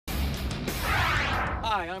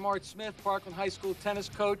Hi, I'm Art Smith, Parkland High School tennis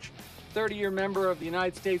coach, 30-year member of the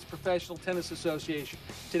United States Professional Tennis Association.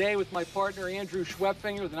 Today with my partner Andrew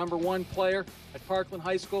Schwepfinger, the #1 player at Parkland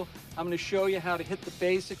High School, I'm going to show you how to hit the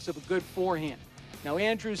basics of a good forehand. Now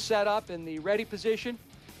Andrew's set up in the ready position.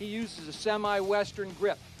 He uses a semi-western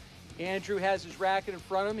grip. Andrew has his racket in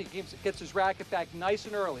front of him. He gets his racket back nice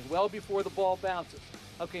and early, well before the ball bounces.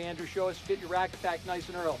 Okay, Andrew, show us, get your racket back nice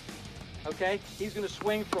and early. Okay, he's going to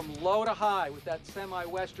swing from low to high with that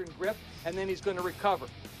semi-western grip, and then he's going to recover.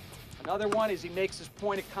 Another one is he makes his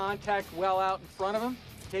point of contact well out in front of him,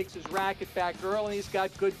 takes his racket back early, and he's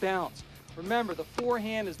got good balance. Remember, the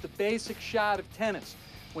forehand is the basic shot of tennis.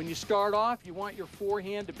 When you start off, you want your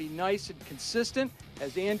forehand to be nice and consistent,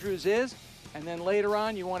 as Andrew's is, and then later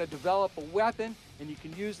on you want to develop a weapon, and you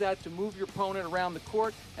can use that to move your opponent around the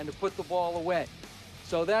court and to put the ball away.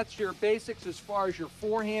 So that's your basics as far as your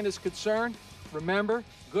forehand is concerned. Remember,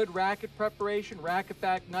 good racket preparation, racket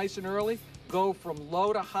back nice and early, go from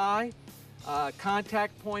low to high,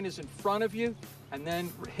 contact point is in front of you, and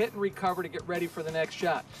then hit and recover to get ready for the next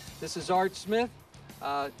shot. This is Art Smith,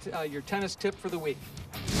 your tennis tip for the week.